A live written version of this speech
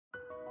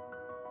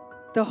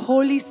the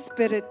Holy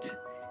Spirit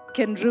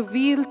can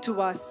reveal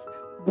to us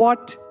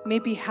what may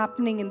be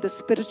happening in the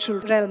spiritual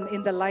realm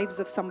in the lives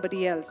of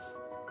somebody else,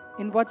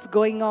 in what's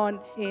going on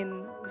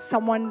in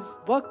someone's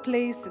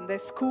workplace, in their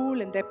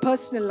school, in their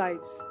personal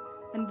lives.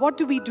 And what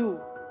do?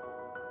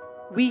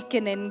 We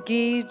can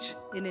engage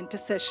in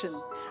intercession.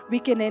 We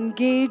can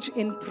engage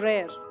in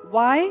prayer.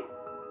 Why?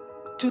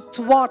 To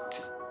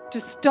thwart, to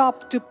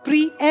stop, to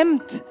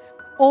preempt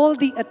all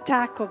the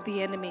attack of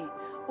the enemy,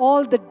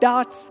 all the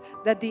darts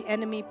that the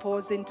enemy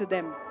pours into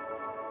them,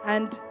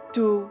 and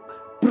to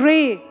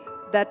pray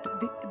that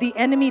the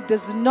enemy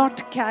does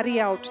not carry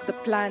out the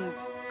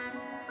plans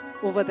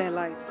over their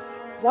lives.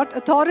 What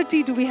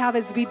authority do we have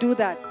as we do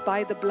that?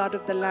 By the blood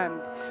of the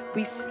Lamb.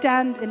 We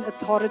stand in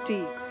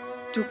authority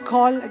to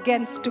come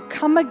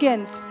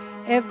against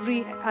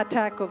every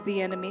attack of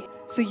the enemy.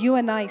 So you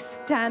and I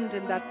stand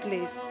in that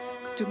place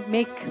to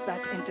make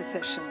that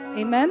intercession.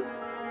 Amen?